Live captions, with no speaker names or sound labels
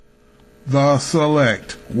The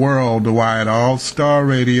select worldwide all-star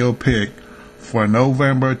radio pick for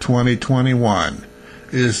November 2021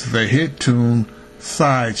 is the hit tune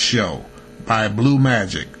Sideshow by Blue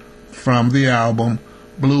Magic from the album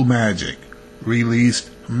Blue Magic, released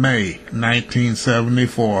May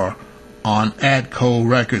 1974 on Atco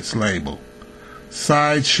Records label.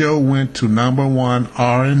 Sideshow went to number 1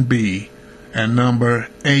 R&B and number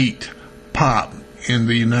 8 pop in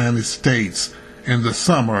the United States in the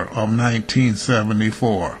summer of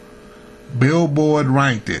 1974. Billboard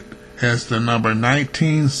ranked it as the number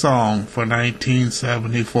 19 song for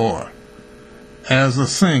 1974. As a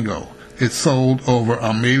single, it sold over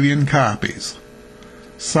 1 million copies.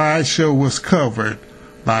 Sideshow was covered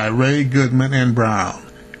by Ray Goodman and Brown,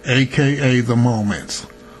 aka The Moments,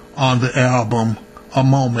 on the album A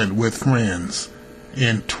Moment with Friends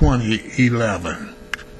in 2011.